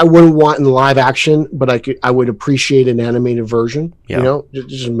I wouldn't want in live action, but I would appreciate an animated version. Yeah. You know,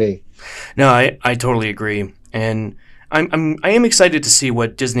 just me. No, I totally agree, and I am excited to see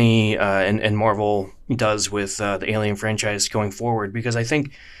what Disney and Marvel does with the Alien franchise going forward, because I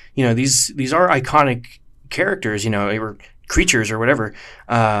think, you know, these are iconic characters, you know, or creatures or whatever.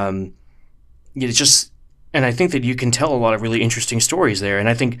 It's just, and I think that you can tell a lot of really interesting stories there, and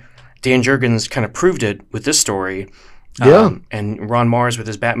I think Dan Jurgens kind of proved it with this story. Yeah. And Ron Mars with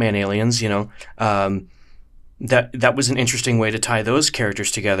his Batman aliens, you know, that was an interesting way to tie those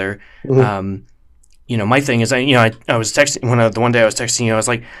characters together. Mhm. You know, my thing is, I was texting the one day I was texting you, I was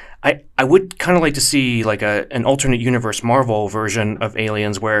like, I would kind of like to see like an alternate universe Marvel version of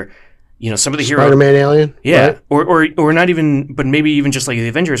aliens where, you know, some of the heroes, Spider-Man alien. yeah, Right? or not even, but maybe even just like the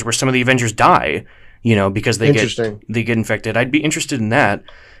Avengers, where some of the Avengers die, you know, because they get infected. I'd be interested in that.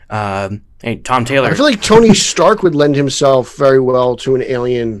 Hey, Tom Taylor. I feel like Tony Stark would lend himself very well to an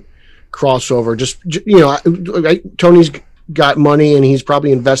alien crossover. You know, Tony's got money and he's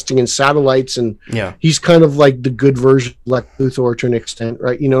probably investing in satellites, and Yeah. he's kind of like the good version of Lex Luthor to an extent,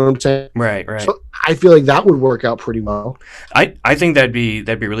 right? You know what I'm saying? Right. So I feel like that would work out pretty well. I think that'd be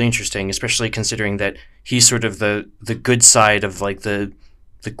really interesting, especially considering that he's sort of the good side of like the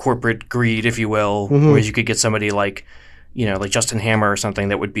corporate greed, if you will, whereas you could get somebody like, you know, like Justin Hammer or something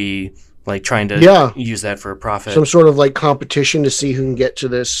that would be like trying to use that for a profit. Some sort of like competition to see who can get to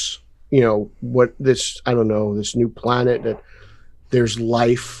this, you know, this new planet that there's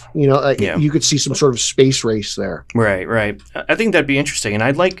life, you know, like you could see some sort of space race there. Right. I think that'd be interesting. And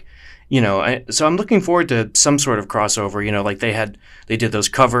I'd like, you know, so I'm looking forward to some sort of crossover, you know, like they did those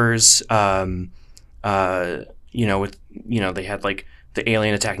covers, you know, with, you know, they had like the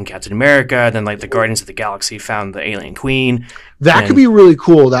alien attacking Captain America, then like the Guardians of the Galaxy found the alien queen. That could be really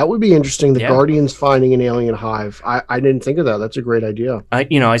cool. That would be interesting. The Guardians finding an alien hive. I didn't think of that. That's a great idea.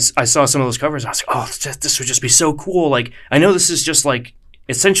 I saw some of those covers. I was like, oh, this would just be so cool. Like, I know this is just like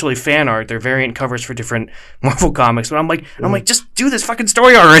essentially fan art. They're variant covers for different Marvel comics, but I'm like, just do this fucking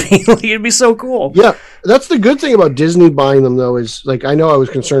story already. Like, it'd be so cool. Yeah, that's the good thing about Disney buying them, though, is like, I know I was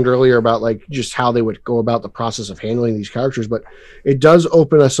concerned earlier about like just how they would go about the process of handling these characters, but it does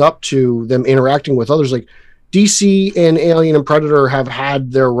open us up to them interacting with others. Like DC and Alien and Predator have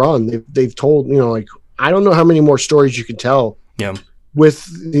had their run. They've told, you know, like, I don't know how many more stories you can tell. Yeah. With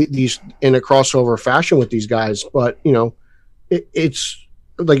these in a crossover fashion with these guys, but you know, it's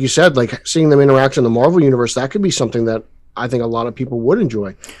like you said, like seeing them interact in the Marvel universe, that could be something that I think a lot of people would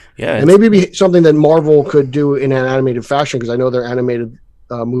enjoy. Yeah, and maybe be something that Marvel could do in an animated fashion, because I know their animated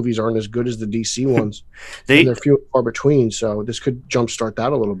movies aren't as good as the DC ones. They're few and far between, so this could jumpstart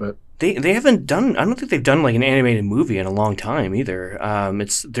that a little bit. They haven't done. I don't think they've done like an animated movie in a long time either.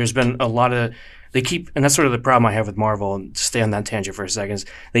 There's been a lot of. They keep, and that's sort of the problem I have with Marvel, and to stay on that tangent for a second, is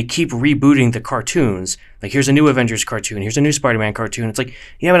they keep rebooting the cartoons. Like, here's a new Avengers cartoon, here's a new Spider-Man cartoon. It's like,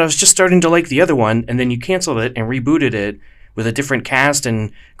 yeah, but I was just starting to like the other one, and then you canceled it and rebooted it with a different cast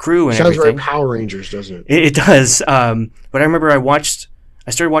and crew and everything. Sounds very Power Rangers, doesn't it? It does. But I remember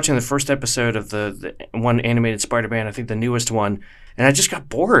I started watching the first episode of the one animated Spider-Man, I think the newest one, and I just got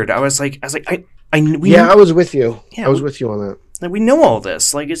bored. I was like, I was with you. Yeah, I was with you on that. Like, we know all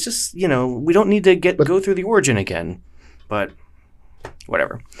this. Like, it's just, you know, we don't need to go through the origin again. But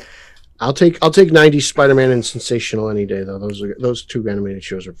whatever. I'll take 90s Spider-Man and Sensational any day, though. Those two animated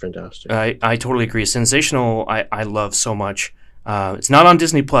shows are fantastic. I totally agree. Sensational, I love so much. It's not on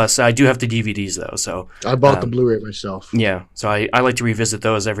Disney Plus. I do have the DVDs though, so I bought the Blu-ray myself. Yeah, so I like to revisit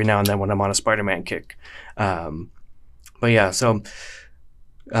those every now and then when I'm on a Spider-Man kick. But yeah, so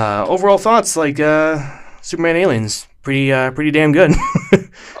overall thoughts, like Superman Aliens. Pretty damn good.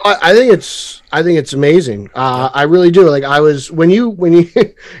 I think it's amazing. I really do. Like, I was when you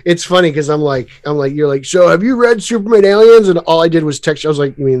it's funny because I'm like you're like, so have you read Superman Aliens? And all I did was text you. I was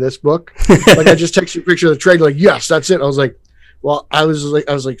like, you mean this book? Like, I just texted you a picture of the trade. Like, yes, that's it. I was like, well, I was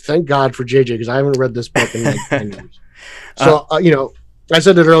like, thank God for JJ, because I haven't read this book in like 10 years. So you know, I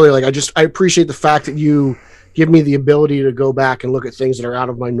said it earlier. Like, I appreciate the fact that you give me the ability to go back and look at things that are out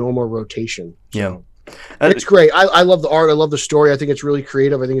of my normal rotation. So. Yeah. It's great. I love the art. I love the story. I think it's really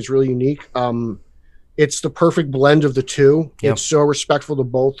creative. I think it's really unique. It's the perfect blend of the two. Yep. It's so respectful to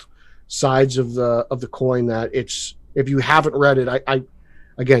both sides of the coin that it's, if you haven't read it, I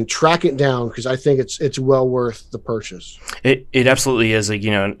again, track it down, because I think it's well worth the purchase. It absolutely is. Like,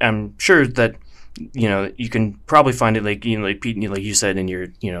 you know, I'm sure that, you know, you can probably find it, like, you know, like Pete, like you said, in your,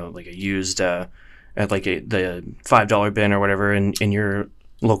 you know, like a used at like the $5 bin or whatever in your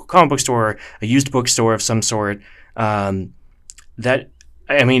local comic book store, a used bookstore of some sort. That,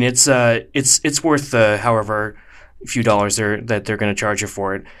 I mean, it's worth however few dollars that they're going to charge you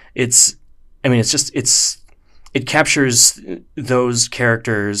for it. It captures those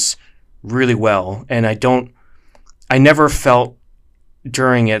characters really well, and I never felt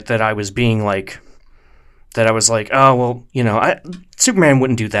during it that I was being like, that I was like, oh, well, you know, Superman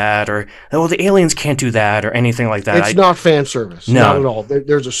wouldn't do that, or, oh, the aliens can't do that, or anything like that. It's not fan service. No. Not at all.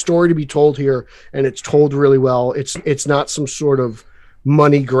 There's a story to be told here, and it's told really well. It's not some sort of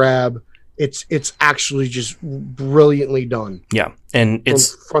money grab. It's actually just brilliantly done. Yeah, and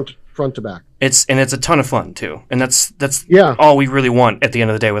it's front to back. It's a ton of fun too, and that's all we really want at the end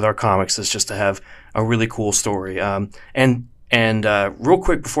of the day with our comics, is just to have a really cool story. And real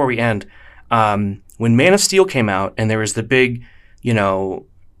quick before we end, when Man of Steel came out and there was the big, you know,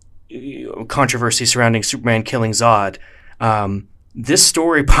 controversy surrounding Superman killing Zod, this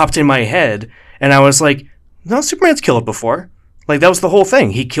story popped in my head, and I was like, no, Superman's killed before. Like, that was the whole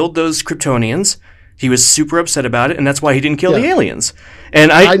thing. He killed those Kryptonians. He was super upset about it, and that's why he didn't kill the aliens.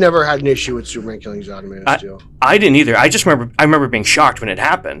 And I never had an issue with Superman killing Zod in Man of Steel. I didn't either. I remember being shocked when it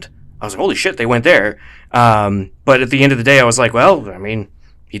happened. I was like, holy shit, they went there. But at the end of the day, I was like, well, I mean,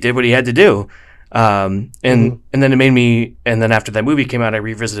 he did what he had to do. And then it made me, and then after that movie came out, I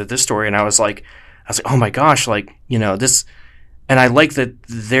revisited this story, and I was like, oh my gosh, like, you know, this, and I like that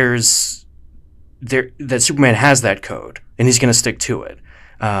that Superman has that code, and he's going to stick to it.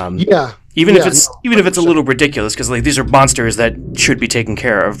 Even if it's a little ridiculous, because like these are monsters that should be taken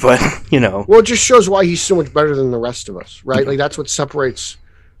care of, but you know. Well, it just shows why he's so much better than the rest of us, right? Like, that's what separates,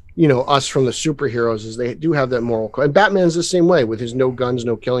 you know, us from the superheroes, is they do have that moral code. And Batman's the same way with his no guns,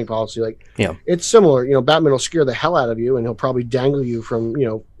 no killing policy. Like, yeah, it's similar. You know, Batman will scare the hell out of you, and he'll probably dangle you from, you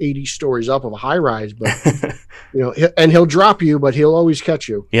know, 80 stories up of a high rise, but you know, and he'll drop you, but he'll always catch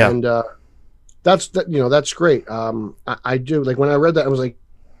you. Yeah, and that's great. I do, like, when I read that, I was like,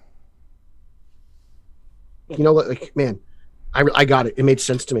 you know, like, man, I got it. It made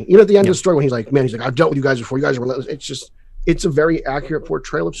sense to me. You know, at the end of the story, when he's like, I've dealt with you guys before. You guys are relentless. It's a very accurate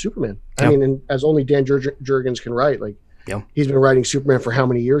portrayal of Superman. I mean, and as only Dan Jurgens can write, like, he's been writing Superman for how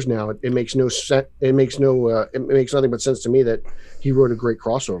many years now? It makes no sense. It makes nothing but sense to me that he wrote a great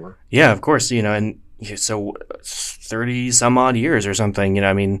crossover. Yeah, of course. You know, and so 30 some odd years or something, you know,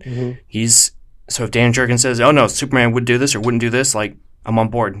 I mean, so if Dan Jurgens says, oh no, Superman would do this or wouldn't do this, like, I'm on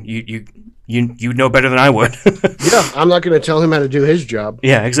board. You know better than I would. Yeah, I'm not going to tell him how to do his job.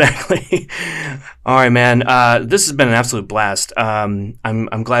 Yeah, exactly. All right, man. This has been an absolute blast.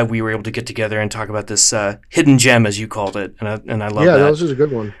 I'm glad we were able to get together and talk about this hidden gem, as you called it, and I love that. Yeah, this is a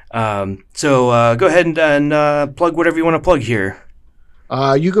good one. So go ahead and plug whatever you want to plug here.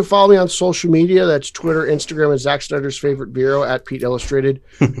 You can follow me on social media. That's Twitter, Instagram, and Zack Snyder's favorite bureau at Pete Illustrated.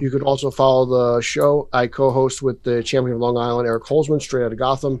 You could also follow the show. I co-host with the champion of Long Island, Eric Holzman, Straight Outta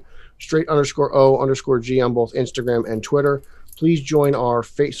Gotham, straight_O_G on both Instagram and Twitter. Please join our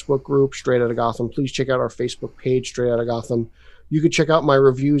Facebook group, Straight Outta Gotham. Please check out our Facebook page, Straight Outta Gotham. You can check out my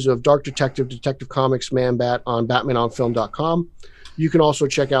reviews of Dark Detective, Detective Comics, Man-Bat on BatmanOnFilm.com. You can also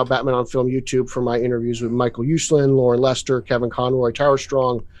check out Batman on Film YouTube for my interviews with Michael Uslan, Lauren Lester, Kevin Conroy, Tara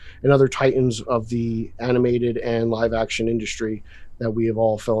Strong, and other titans of the animated and live action industry that we have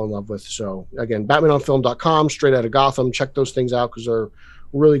all fell in love with. So again, BatmanOnFilm.com, Straight Outta Gotham. Check those things out, because they're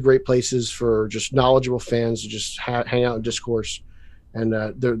really great places for just knowledgeable fans to just hang out and discourse, and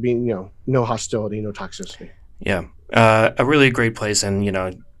there being, you know, no hostility, no toxicity. Yeah, a really great place, and you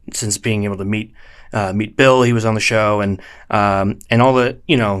know, since being able to meet Bill, he was on the show, and all the,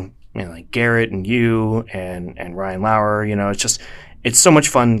 you know, like Garrett and you and Ryan Lauer, you know, it's so much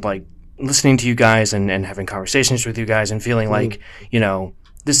fun, like, listening to you guys and having conversations with you guys and feeling like, you know,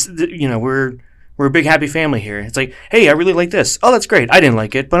 we're a big happy family here. It's like, hey, I really like this. Oh, that's great. I didn't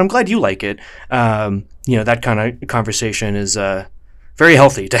like it, but I'm glad you like it. You know, that kind of conversation is very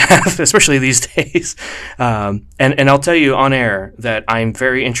healthy to have, especially these days. And I'll tell you on air that I'm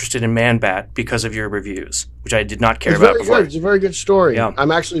very interested in Man-Bat because of your reviews, which I did not care about before. Good. It's a very good story. Yeah.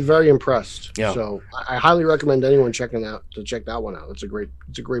 I'm actually very impressed. Yeah. So I highly recommend anyone check that one out. It's a great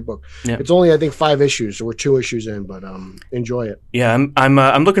book. Yeah. It's only, I think, 5 issues, so we're 2 issues in, but enjoy it. Yeah,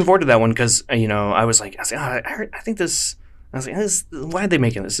 I'm looking forward to that one, because you know, I was like, I think this. I was like, why are they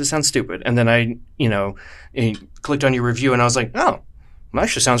making this? This sounds stupid. And then I, you know, clicked on your review, and I was like, oh, well, that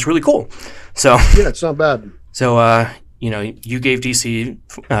actually sounds really cool. So yeah, it's not bad. So you know, you gave DC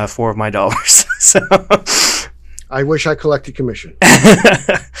 $4 of my dollars. So I wish I collected commission.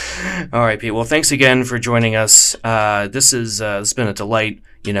 All right, Pete. Well, thanks again for joining us. This has been a delight.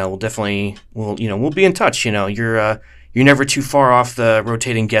 We'll be in touch. You're never too far off the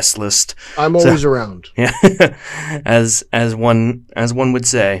rotating guest list. I'm always around. Yeah, as one would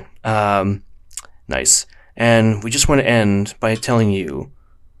say. Nice. And we just want to end by telling you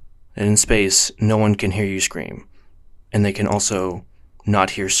that in space, no one can hear you scream, and they can also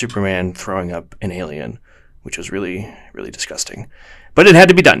not hear Superman throwing up an alien, which was really, really disgusting. But it had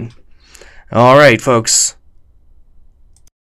to be done. All right, folks.